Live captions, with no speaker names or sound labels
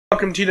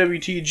welcome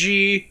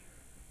TWTG.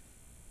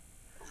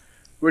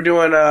 We're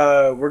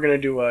gonna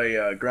do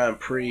a Grand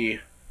Prix.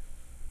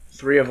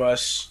 3 of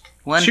us.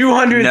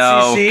 200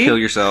 No, cc. kill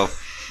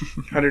yourself.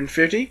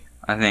 150.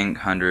 I think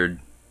 100.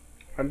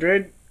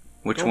 100.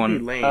 Which Don't one?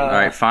 be lame. All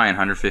right, fine.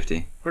 150.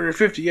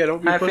 150. Yeah,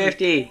 don't be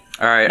 150.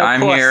 All right, No I'm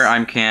plus. here.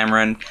 I'm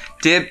Cameron.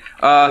 Dibs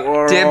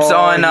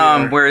on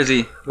here. Where is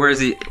he?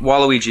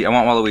 Waluigi. I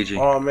want Waluigi.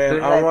 Oh man,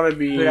 I want to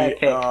be. Who did I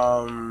pick?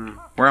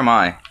 Where am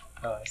I?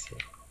 Oh, I see.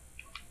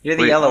 You're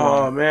the Wait, yellow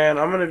Oh one. man,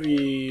 I'm gonna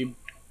be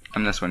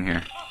I'm this one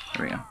here.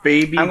 There we go.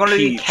 Baby I'm gonna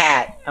be Peach.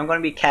 Cat. I'm gonna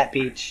be Cat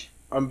Peach.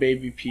 I'm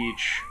Baby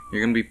Peach.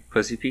 You're gonna be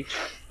Pussy Peach.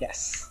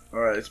 Yes. All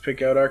right, let's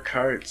pick out our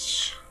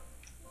carts.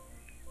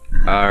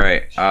 All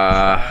right.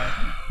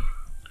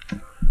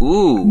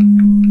 Ooh.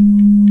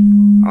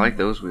 I like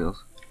those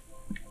wheels.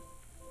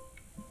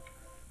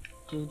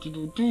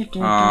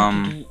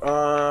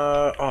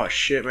 Oh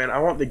shit, man! I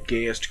want the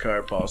gayest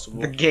car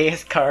possible. The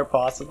gayest car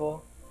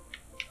possible.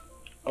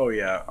 Oh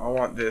yeah, I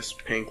want this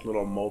pink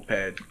little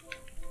moped.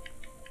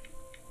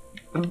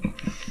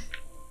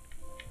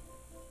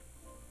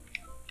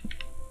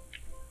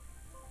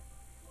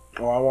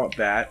 Oh, I want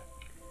that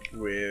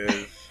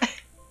with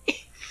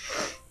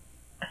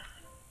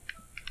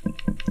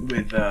You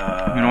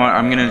know what?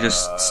 I'm gonna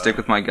just stick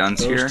with my guns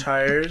those here.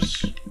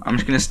 tires. I'm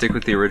just gonna stick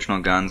with the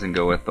original guns and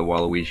go with the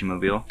Waluigi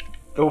mobile.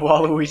 The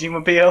Waluigi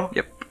mobile.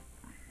 Yep.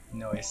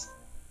 Nice.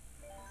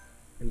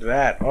 And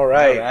that. All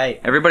right.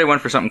 Alright. Everybody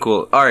went for something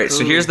cool. All right.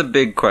 So Ooh. here's the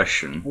big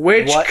question.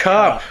 Which What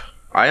cup?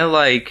 I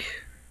like.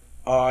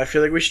 I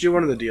feel like we should do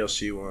one of the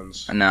DLC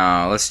ones.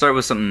 No. Let's start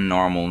with something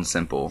normal and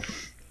simple.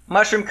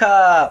 Mushroom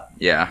cup.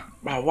 Yeah.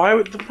 Wow, why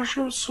would the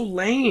mushroom was so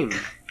lame?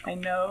 I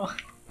know.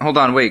 Hold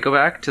on. Wait. Go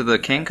back to the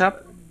King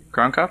Cup.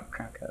 Crown Cup.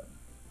 Crown cup.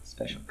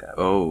 Special cup.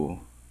 Oh.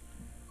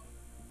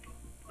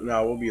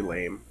 No, we'll be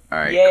lame. All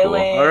right. Yay, cool.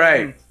 lame. All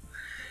right.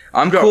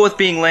 I'm Go. cool with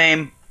being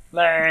lame.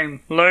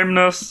 Lame.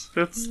 Lameness.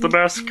 It's the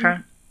best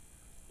kind.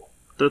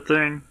 The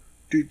thing.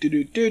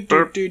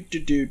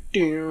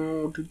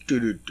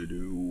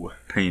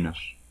 Penis.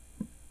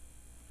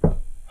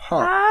 Huh.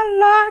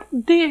 I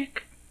like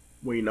dick.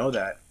 Well, you know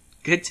that.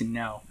 Good to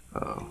know.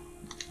 Oh.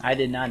 I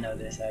did not know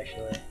this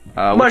actually.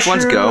 Which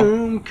ones go?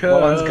 Mushroom cup.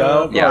 What ones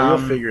go? Yeah.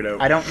 you'll figure it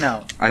out. I don't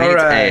know. I think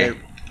Alright. it's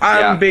I'm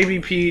Yeah. Baby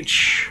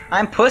Peach.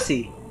 I'm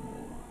Pussy.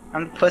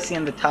 I'm the Pussy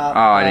on the top. Oh,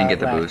 I didn't get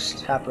the left.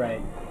 boost. Top right.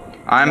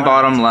 A. I'm One.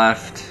 bottom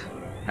left,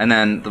 and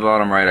then the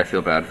bottom right. I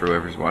feel bad for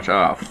whoever's watching.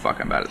 Oh fuck!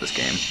 I'm bad at this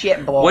game.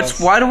 Shit balls.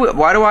 Why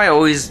do I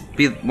always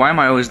be? Why am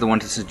I always the one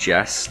to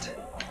suggest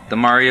the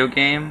Mario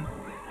game?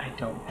 I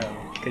don't know.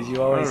 Because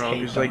you I always don't know, hate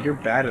because them. like you're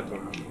bad at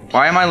them.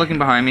 Why am I looking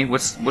behind me?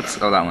 What's?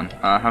 Oh, that one.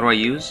 How do I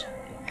use?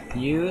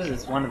 Use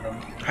is one of them.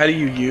 How do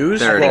you use?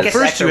 There it Well, is.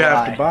 first you X or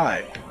have Y. to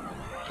buy.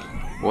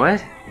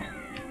 What?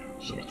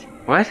 Shit.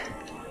 What?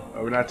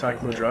 Are we not talking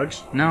about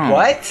drugs? No.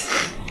 What?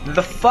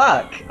 The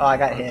fuck? Oh, I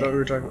got I hit. thought we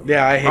were talking.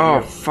 Yeah, I hate Oh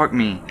you. fuck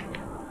me.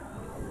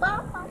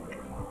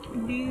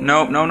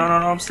 Nope.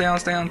 No. Stay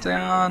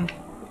on.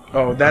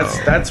 Oh,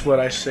 that's what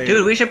I say.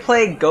 Dude, we should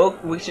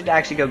we should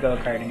actually go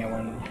go-karting at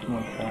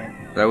one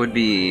point. That would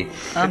be.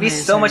 It'd be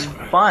so much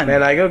fun.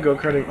 Man, I go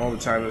karting all the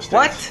time these days.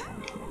 What?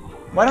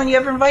 Why don't you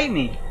ever invite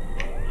me?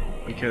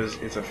 Because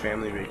it's a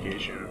family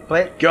vacation.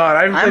 But God,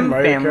 I haven't played I'm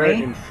Mario family.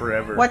 Kart in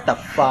forever. what the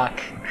fuck?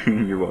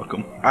 You're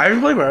welcome. I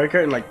haven't played Mario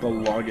Kart in like the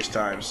longest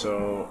time,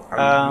 so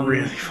I'm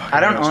really fucking I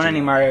don't own rusty.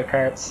 any Mario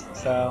Karts,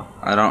 so.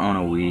 I don't own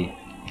a Wii.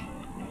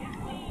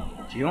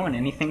 Do you own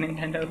anything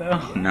Nintendo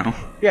though? No.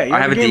 Yeah, you I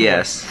have a Game Boy.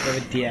 DS. You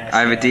have a DS. I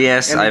have a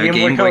DS. And I the have a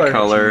Game Game Boy Boy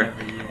Color. Color.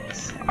 Never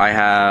use. I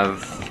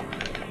have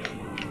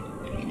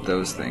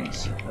those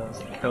things.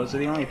 Those are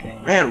the only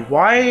things. Man,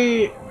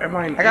 why am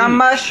I? I got a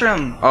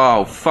mushroom.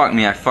 Oh fuck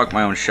me! I fucked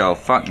my own shell.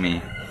 Fuck me.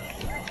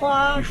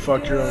 You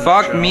fucked your own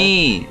Fuck shell.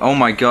 me! Oh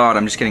my god!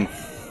 I'm just getting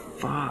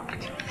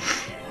fucked.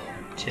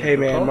 Hey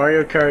man,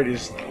 Mario Kart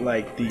is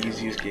like the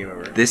easiest game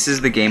ever. This is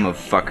the game of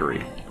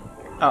fuckery.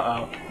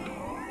 Uh oh.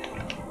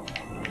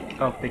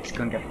 Oh, Big's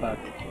gonna get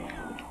fucked.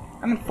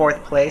 I'm in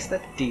 4th place.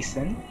 That's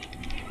decent.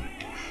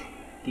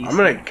 I'm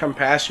gonna come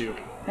past you.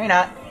 No, you're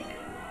not.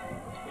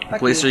 What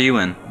place are you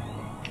in?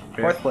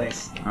 4th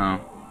place. Oh,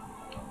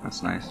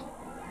 that's nice.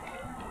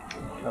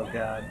 Oh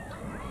god.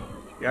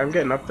 Yeah, I'm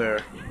getting up there.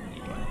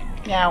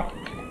 Meow.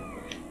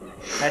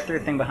 I threw a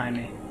thing behind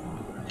me.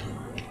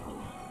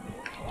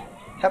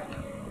 Yep.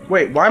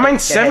 Wait, why am I in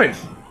 7th?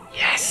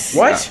 Yes.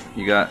 What?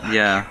 You got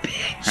yeah.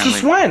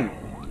 Since when?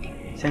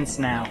 Since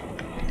now.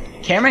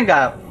 Cameron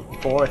got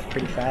 4th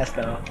pretty fast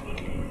though.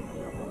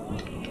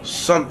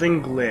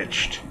 Something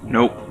glitched.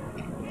 Nope.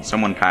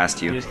 Someone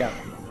passed You you. just got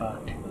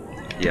fucked.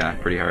 Yeah,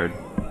 pretty hard.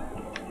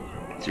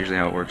 That's usually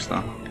how it works,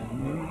 though.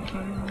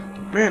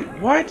 Man,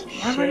 what?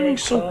 Why am I doing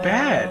so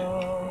bad?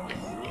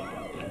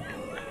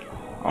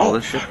 All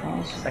this shit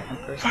falls.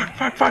 2nd person.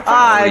 Fuck.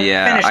 Ah, Oh,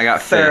 yeah, finished I got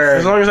 5th. 3rd.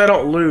 As long as I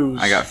don't lose,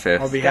 I got 5th.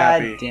 I'll be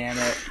God happy. damn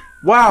it.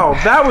 Wow,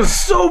 that was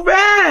so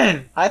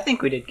bad! I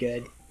think we did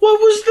good. What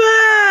was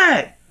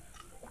that?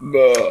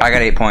 I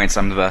got 8 points.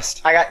 I'm the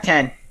best. I got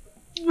 10.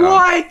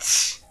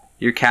 What?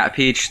 You're Cat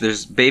Peach.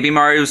 There's Baby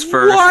Mario's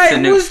first. What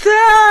was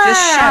that?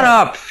 Just shut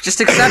up. Just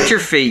accept your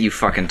fate, you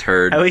fucking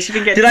turd. At least you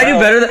didn't get. Did I do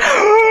better than?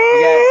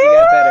 You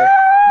got better.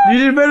 You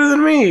did better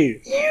than me.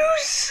 You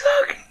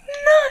suck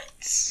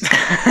nuts.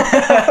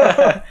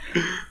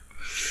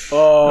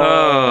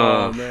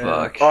 Oh, man.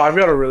 Fuck. Oh, I've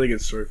got a really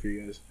good story for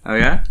you guys. Oh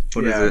yeah?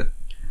 What is Yeah. it?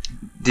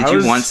 Did I you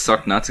was- once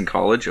suck nuts in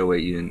college? Oh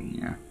wait, you didn't.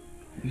 Yeah.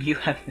 You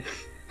have.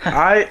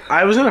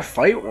 I was in a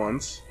fight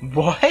once.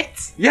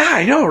 What? Yeah,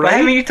 I know, Why right?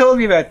 haven't you told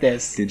me about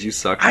this? Did you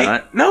suck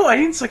nut? No, I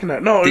didn't suck a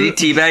nut. No. Did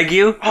he teabag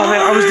you? Oh man,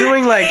 I was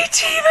doing like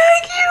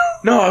teabag you?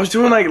 no, I was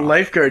doing like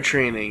lifeguard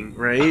training,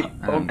 right?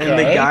 Okay. And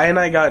the guy and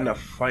I got in a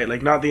fight.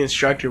 Like not the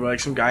instructor, but like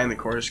some guy in the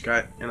course we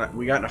got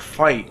in a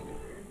fight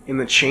in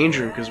the change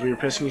room because we were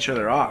pissing each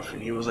other off.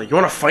 And he was like, "You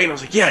want to fight?" And I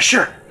was like, "Yeah,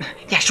 sure."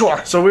 Yeah,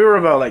 sure. So we were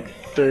about like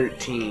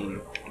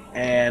 13,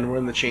 and we're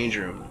in the change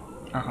room.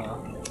 Uh-huh.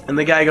 And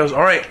the guy goes,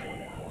 "All right."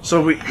 So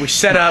we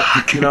set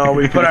up, you know,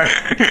 we put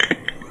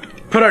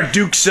our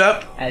dukes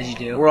up. As you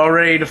do. We're all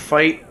ready to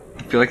fight.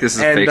 I feel like this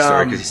is a And, fake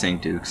story because he's saying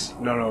Dukes.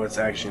 No, it's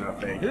actually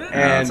not fake. That's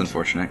And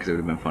unfortunate because it would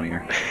have been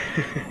funnier.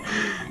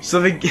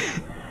 so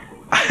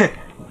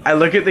I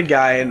look at the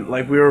guy and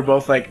like we were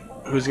both like,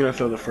 who's gonna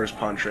throw the first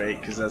punch, right?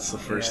 Because that's the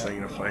first thing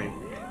in a fight.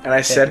 And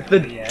I said the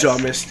Yes.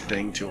 dumbest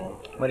thing to him.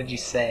 What did you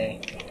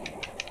say?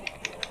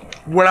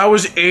 When I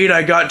was 8,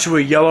 I got to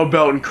a yellow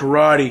belt in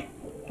karate.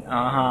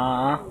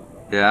 Uh-huh.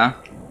 Yeah?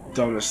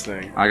 Dumbest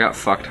thing. I got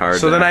fucked hard.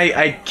 So there. then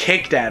I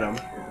kicked at him,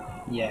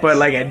 Yes. but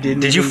like I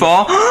didn't. Did you even-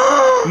 fall?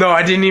 No,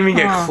 I didn't even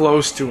get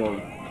close to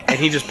him, and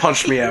he just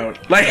punched me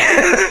out. Like,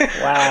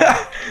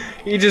 Wow.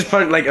 he just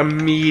punched like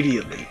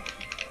immediately.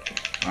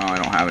 Oh, I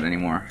don't have it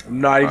anymore. I'm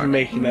not Fuck. even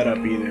making that up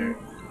either.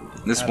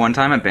 This one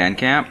time at band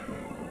camp?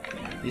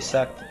 You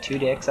sucked 2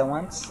 dicks at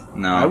once?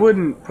 No. I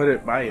wouldn't put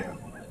it by you.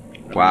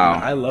 Wow.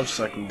 I love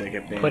sucking dick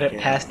at band Put it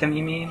camp. past him,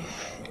 you mean?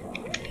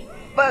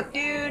 Fuck,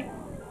 dude.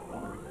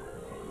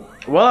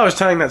 While I was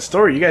telling that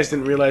story, you guys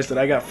didn't realize that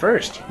I got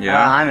first.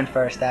 Yeah. I'm in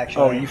first,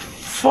 actually. Oh, you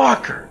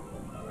fucker!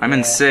 I'm in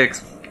Yeah.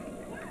 6th.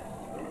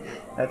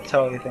 That's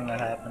totally the thing that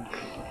happened.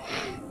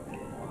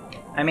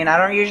 I mean, I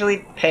don't usually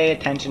pay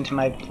attention to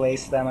my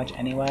place that much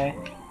anyway.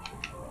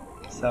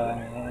 So, I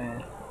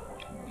mean,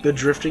 The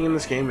drifting in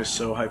this game is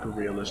so hyper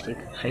realistic.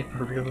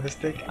 hyper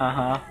realistic.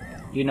 Uh-huh.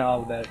 You know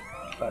all about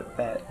fuck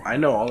that. I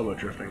know all about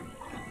drifting.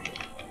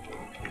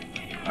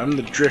 I'm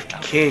the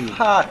drift king.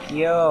 Fuck,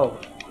 yo.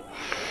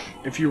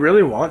 If you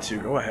really want to,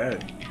 go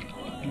ahead.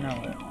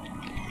 No.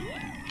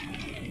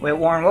 Wait,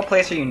 Warren, what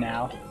place are you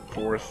now?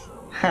 4th.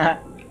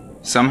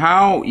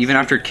 Somehow, even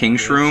after King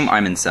Shroom,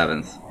 I'm in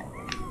 7th.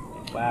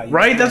 Wow.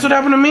 Right? That's what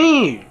happened to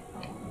me!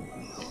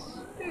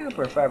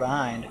 Super far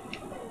behind.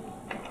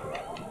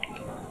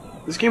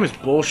 This game is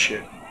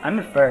bullshit. I'm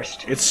in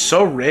first. It's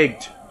so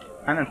rigged.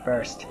 I'm in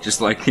first. Just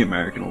like the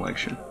American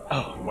election.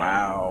 Oh,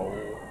 Wow.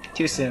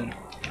 too soon.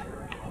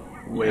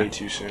 Way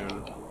too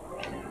soon.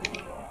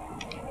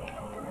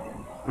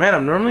 Man,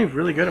 I'm normally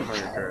really good at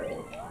Mario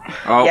Kart.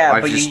 Oh, yeah,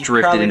 I've but just you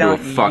drifted probably into a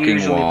don't fucking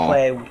usually wall.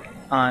 play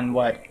on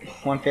what,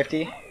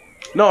 150?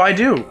 No, I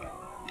do.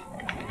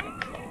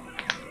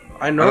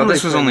 I I normally thought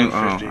this was play only.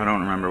 150. Oh, I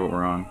don't remember what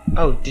we're on.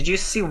 Oh, did you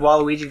see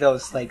Waluigi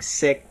those like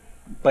sick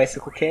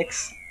bicycle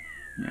kicks?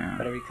 Yeah.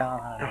 Whatever you call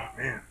them. Oh,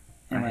 man.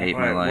 I Anyway, hate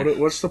my Alright, life.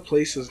 what's the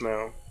places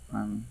now?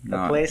 I'm the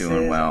not places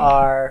doing well.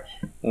 are.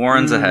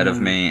 Warren's ahead of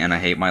me, and I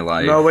hate my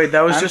life. No, wait,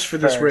 that was I'm just for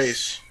this first.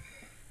 race.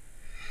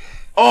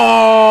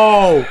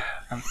 Oh!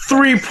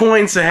 3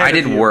 points ahead I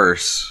did of you.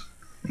 worse.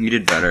 You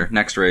did better.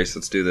 Next race,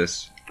 let's do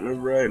this.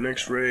 Alright,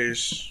 next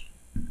race.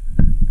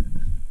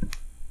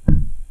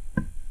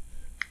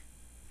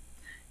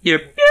 You're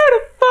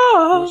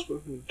beautiful.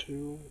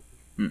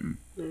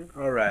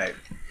 Alright.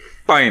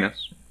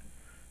 Finest.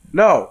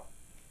 No.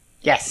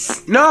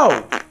 Yes.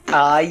 No!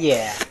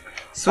 Yeah.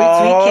 Sweet,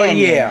 Oh, sweet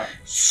canyon. yeah.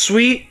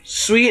 Sweet,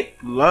 sweet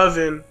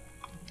lovin'.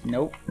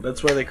 Nope.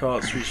 That's why they call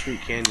it Sweet, Sweet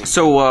Canyon.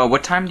 So,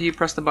 what time do you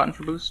press the button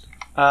for boost?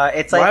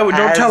 It's like Why would-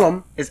 don't tell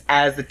 'em. It's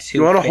as the 2.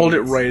 You want to hold it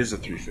fades. right as the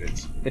 3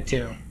 fades. The 2.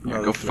 Yeah, No,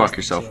 go that's fuck right.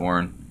 yourself,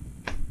 Warren.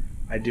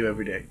 I do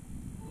every day.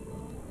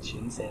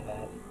 Shouldn't say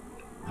that.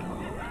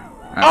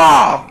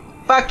 Oh!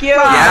 Fuck you.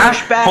 Yeah?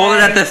 douchebag. Hold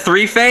it at the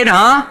 3 fade,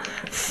 huh?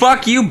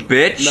 Fuck you,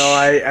 bitch. No,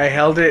 I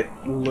held it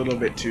a little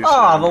bit too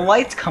Oh, soon. the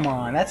lights come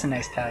on. That's a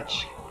nice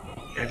touch.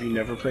 Have you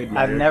never played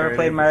Mario I've never Kart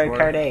played 8 Mario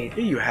before? Kart 8.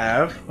 Yeah, you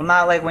have. Well,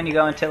 not like when you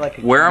go into like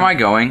a Where am I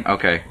going?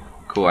 Okay,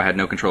 cool. I had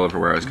no control over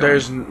where I was going.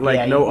 There's like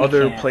Yeah, no you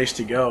other can't. place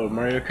to go.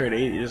 Mario Kart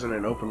 8 isn't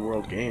an open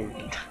world game.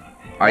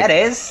 That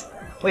is?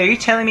 Wait, are you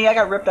telling me I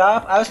got ripped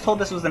off? I was told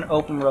this was an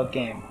open world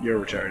game.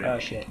 You're retarded. Oh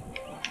shit.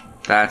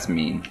 That's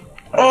mean.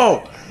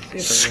 Oh! Super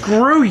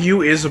Screw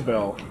you,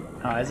 Isabel. weird.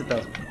 Oh,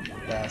 Isabel's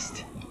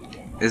best.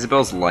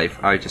 Isabel's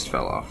life. I just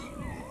fell off.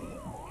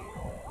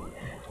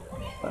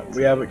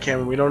 Yeah, but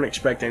Cameron, we don't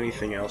expect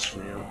anything else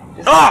from you.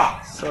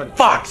 Ah! Sort of.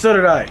 Fuck, so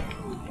did I.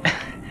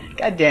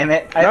 God damn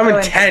it. I'm in fell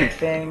into 10th. the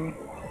thing.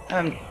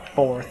 I'm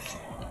 4th.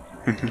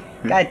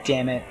 God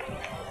damn it.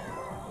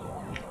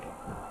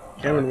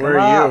 Cameron, Fuck where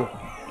 'em are you?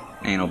 up.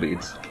 Anal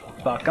beads.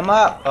 Fuck him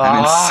up.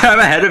 I'm Aw.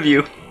 ahead of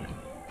you.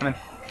 I'm in.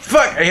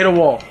 Fuck! I hit a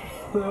wall.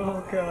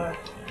 Oh god.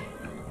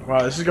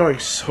 Wow, this is going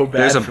so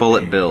bad. There's a for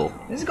bullet me. bill.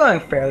 This is going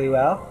fairly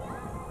well.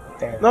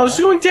 No, this is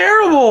going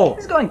terrible.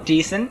 This is going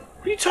decent.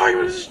 What are you talking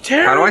about? This is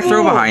terrible. How do I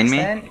throw behind me?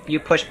 Then you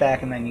push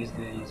back and then use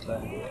the use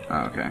button.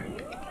 Oh, okay.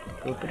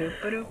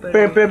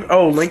 Bam, bam.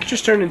 Oh, Link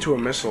just turned into a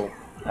missile.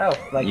 Oh,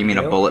 like You mean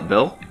a bullet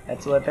bill?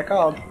 That's what they're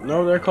called.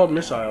 No, they're called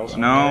missiles.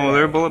 No,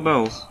 they're bullet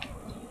bills.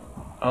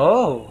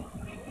 Oh.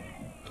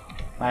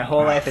 My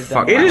whole life is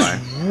done. Fuck It my is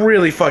life.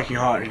 really fucking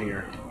hot in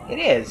here. It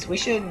is. We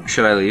should.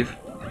 Should I leave?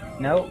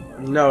 Nope.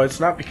 No,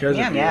 it's not because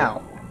Meow of you.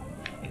 meow.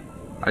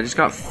 I just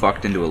got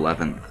fucked into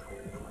 11th.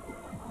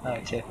 Oh,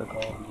 typical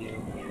of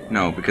you.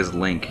 No, because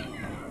Link.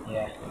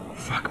 Yeah.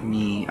 Fuck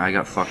me. I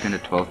got fucked into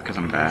 12th because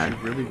I'm If bad. you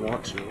really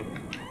want to.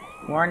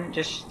 Warren,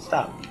 just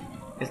stop.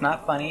 It's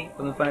not funny. It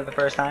wasn't funny the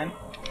first time.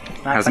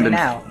 It's not Hasn't funny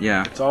been. now.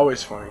 Yeah. It's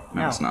always funny.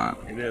 No, No. it's not.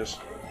 It is.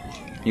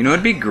 You know,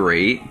 it'd be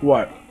great.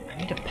 What? I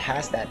need to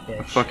pass that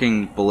bitch.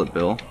 Fucking bullet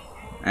bill,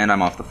 and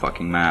I'm off the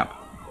fucking map.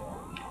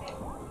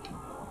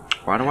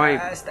 Why do I?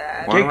 Pass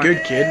that. Why do Get I-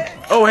 good, kid.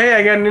 Oh, hey,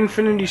 I got an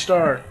Infinity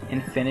Star.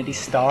 Infinity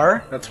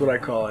Star? That's what I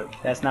call it.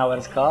 That's not what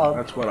it's called.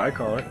 That's what I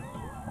call it.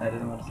 That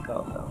isn't what it's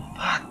called, though.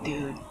 Fuck,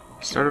 dude.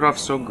 Started off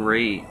so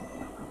great.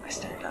 I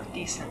started off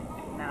decent.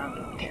 Now I'm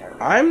doing terrible.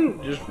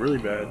 I'm just really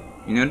bad.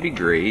 You know, it'd be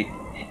great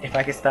If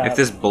I could stop. if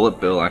this bullet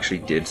bill actually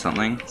did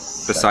something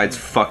besides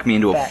fuck me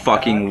into a Fat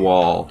fucking dog.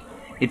 wall.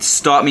 It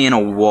stopped me in a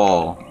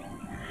wall.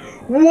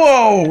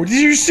 Whoa! Did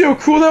you see how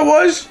cool that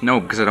was? No,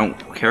 because I don't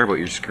care about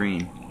your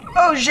screen.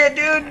 Oh shit,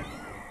 dude!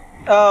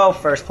 Oh,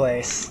 first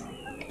place.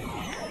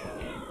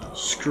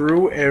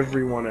 Screw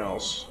everyone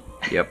else.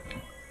 Yep.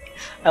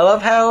 I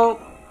love how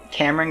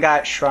Cameron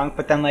got shrunk,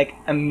 but then like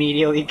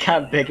immediately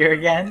got bigger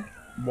again.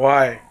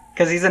 Why?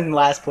 Cause he's in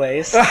last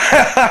place. So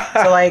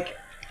oh, like,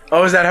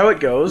 is that how it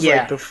goes?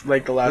 Yeah.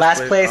 Like the last.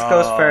 last place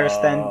goes Oh,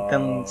 first,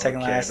 then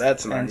second okay, last,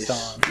 That's and nice. so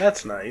on.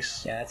 That's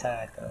nice. Yeah, that's how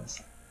it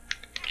goes.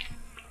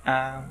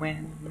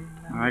 When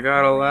I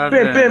got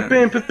 11. Bam,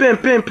 bam, bam, bam,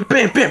 bam, bam,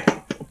 bam,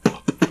 bam.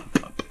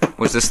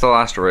 Was this the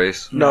last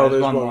race? No, there's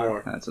there's one one more.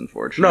 more. That's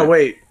unfortunate. No,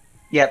 wait.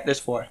 Yep, there's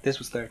 4. This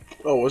was 3rd.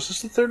 Oh, was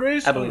this the third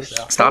race? I believe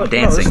so. Stop No,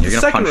 dancing. this is You're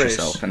the gonna second punch race.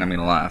 yourself, and I'm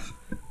gonna laugh.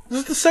 This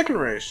is the second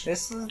race.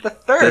 This is the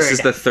 3rd. This is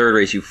the third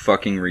race, you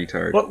fucking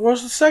retard. What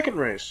was the second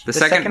race? The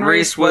second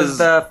race was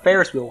the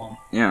Ferris wheel one.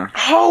 yeah.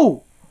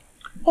 Oh!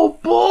 Oh,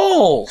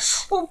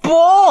 balls! Oh,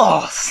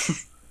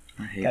 balls!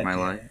 I hate God my damn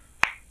life. it.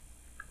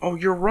 Oh,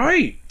 you're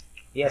right.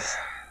 Yes.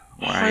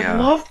 Why? I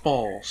love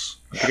balls.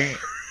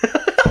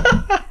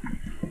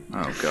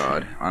 Oh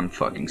god, I'm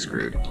fucking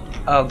screwed.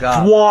 Oh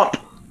god.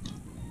 Thwomp.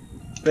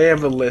 They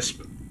have a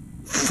lisp.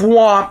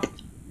 Thwomp.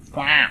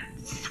 Wow.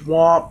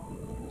 Thwomp.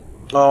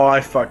 Oh,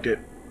 I fucked it.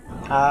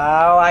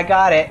 Oh, I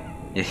got it.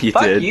 Yeah, you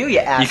Fuck did. you, you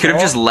asshole. You could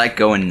have just let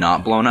go and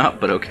not blown up,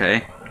 but okay.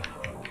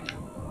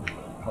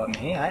 What,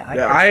 me? I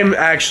Yeah, I'm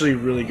actually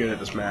really good at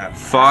this map.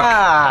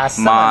 Fuck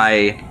someone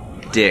my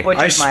dick. butchered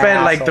I my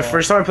spent like the asshole.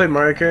 first time I played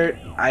Mario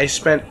Kart, I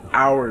spent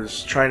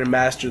hours trying to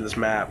master this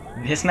map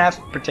This map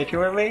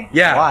particularly?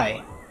 Yeah.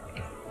 Why?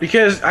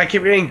 because I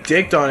kept getting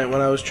dicked on it when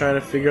I was trying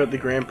to figure out the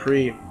Grand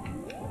Prix,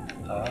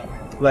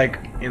 like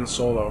in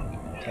solo.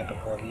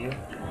 Typical of you.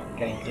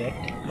 Getting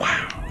dicked.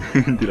 Wow,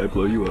 Did I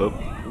blow you up?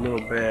 a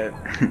little bit.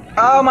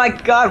 Oh my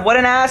god, what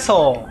an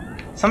asshole!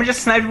 Someone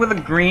just sniped with a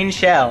green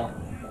shell.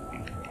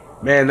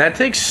 Man, that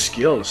takes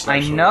skill. to snipe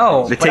I someone.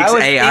 know. It But I takes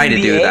was AI in to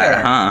the do air.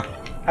 that, huh?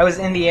 I was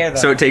in the air though.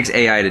 So it takes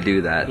AI to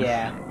do that.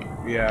 Yeah.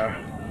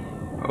 Yeah.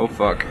 Oh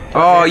fuck.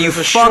 Oh, you There's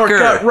a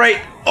shortcut fucker!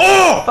 right.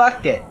 Oh!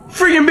 Fucked it.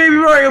 Freaking Baby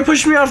Mario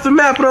pushed me off the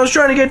map when I was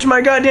trying to get to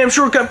my goddamn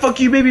shortcut. Fuck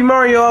you, Baby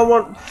Mario. I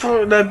want.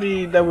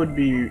 That would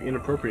be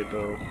inappropriate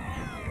though.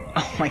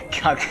 Oh my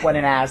god, what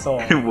an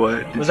asshole.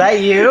 What? Was that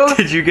you?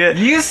 Did you get?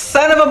 You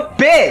son of a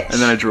bitch!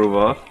 And then I drove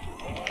off.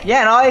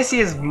 Yeah, and all I see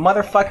is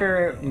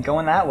motherfucker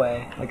going that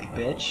way. Like a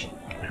bitch.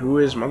 Who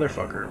is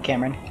motherfucker?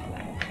 Cameron.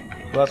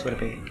 Who else would it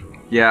be?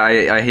 Yeah,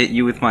 I hit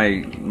you with my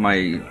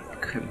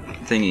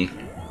thingy.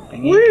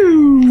 Thingy?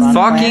 Woo! Ron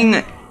Fucking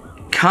Plan?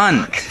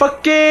 cunt.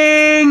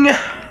 Fucking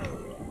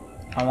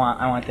I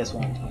want this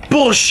one.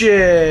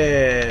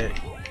 bullshit.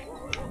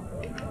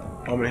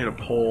 Oh, I'm gonna hit a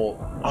pole.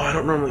 Oh, I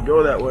don't normally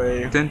go that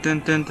way. Dun, dun,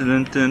 dun,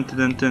 dun, dun,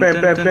 dun, dun,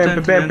 Bam, bam,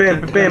 bam, bam,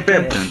 bam, bam,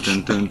 bam. dun,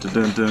 dun, dun, dun,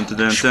 dun, dun, dun,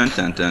 dun,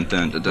 dun, dun,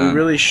 dun, We dun.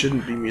 really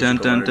shouldn't be Dun, musical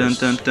dun, dun, artists.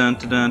 dun, dun,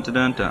 dun, dun,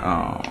 dun, dun.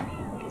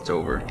 Oh, it's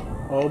over.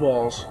 Oh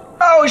balls.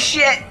 Oh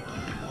shit!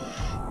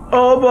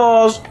 Oh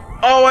balls.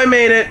 Oh, I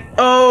made it.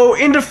 Oh,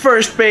 into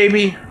first,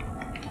 baby.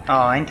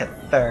 Oh, into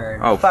 3rd.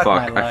 Oh Fuck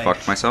fuck! my I life.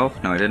 fucked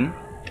myself. No, I didn't.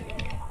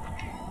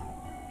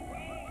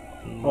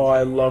 Oh,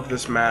 I love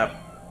this map.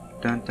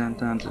 Dun, dun,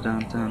 dun, dun,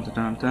 dun, dun,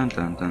 dun, dun,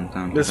 dun, dun,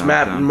 dun, This dun,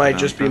 map dun, might dun,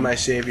 just be dun. my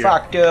savior.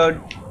 Fuck, dude.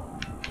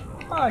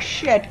 Oh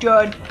shit,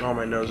 dude. Oh,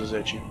 my nose is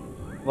itchy.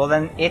 Well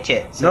then, itch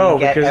it. So No, you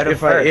get because out of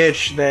if I first.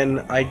 itch,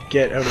 then I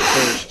get out of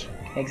first.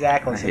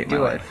 Exactly. I So hate my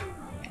do it. life.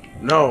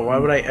 No, why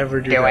would I ever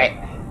do Do that?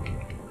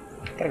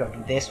 it. Gotta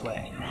go this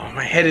way. Oh,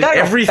 my head is. Gotta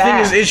go Everything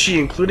fast. is itchy,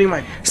 including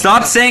my.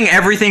 Stop saying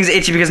everything's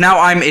itchy because now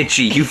I'm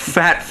itchy. You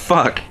fat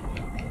fuck.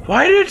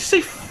 Why did it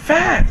say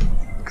fat.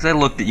 Because I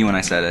looked at you when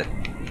I said it.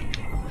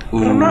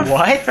 But I'm Ooh, not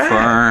what? fat.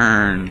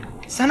 burn.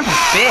 Son of a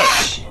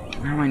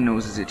bitch. Now my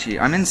nose is itchy.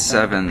 I'm in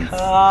 7th.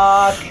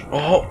 Cock.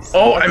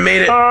 Oh, I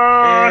made it.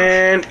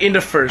 And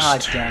into first. Oh,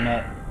 damn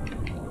it.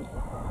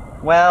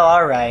 Well,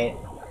 alright.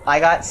 I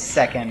got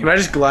second. Can I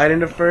just glide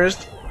into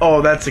first?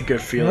 Oh, that's a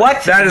good feeling.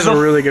 What That is the a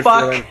really good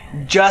fuck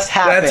feeling. just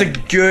happened? That's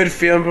a good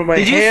feeling. Put my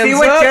Did you hands see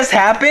what up. just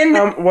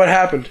happened? What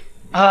happened?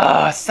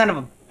 Oh, son of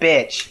a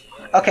bitch.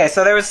 Okay,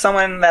 so there was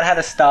someone that had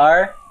a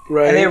star,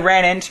 Right. and they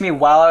ran into me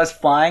while I was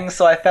flying,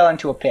 so I fell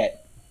into a pit.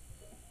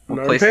 What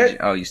Another place pit? did you...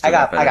 Oh, you still I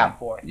got better.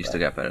 4th. You still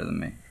got better than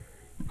me.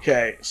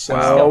 Okay, so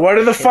Wow. what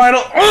are the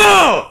final?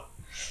 Oh!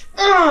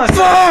 Oh,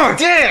 Fuck!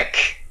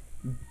 dick!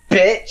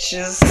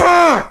 Bitches.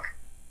 Fuck!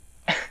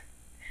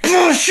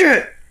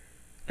 Bullshit!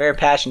 Very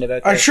passionate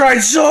about I this. tried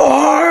so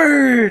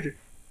hard.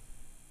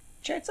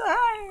 Tried so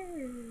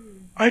hard.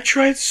 I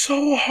tried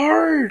so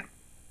hard.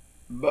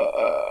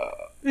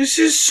 This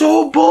is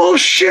so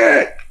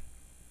bullshit.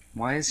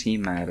 Why is he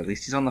mad? At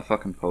least he's on the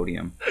fucking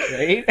podium.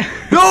 Right?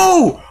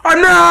 No,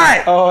 I'm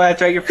not. Oh,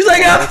 that's right. You're Because I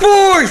got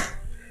 4th.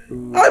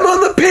 I'm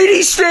on the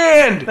pity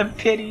stand. the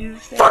pities.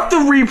 Fuck the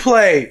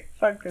replay.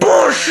 Fuck the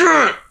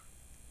Bullshit.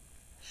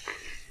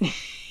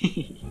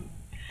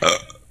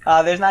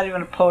 There's not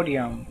even a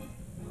podium.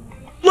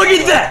 Look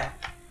at that.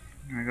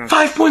 I got,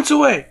 5 points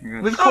away.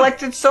 We've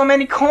collected so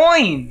many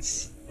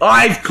coins.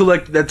 I've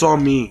collected. That's all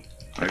me.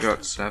 I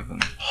got 7.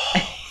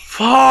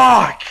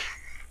 Fuck.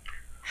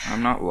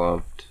 I'm not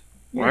loved.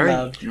 You're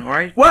loved.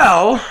 Why?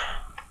 Well,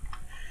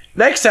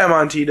 next time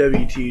on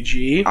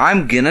TWTG.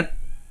 I'm gonna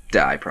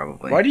die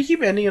probably. Why do you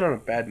keep ending it on a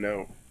bad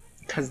note?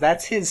 Because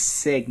that's his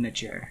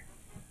signature.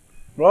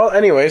 Well,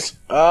 anyways,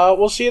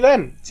 we'll see you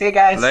then. See you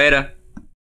guys. Later.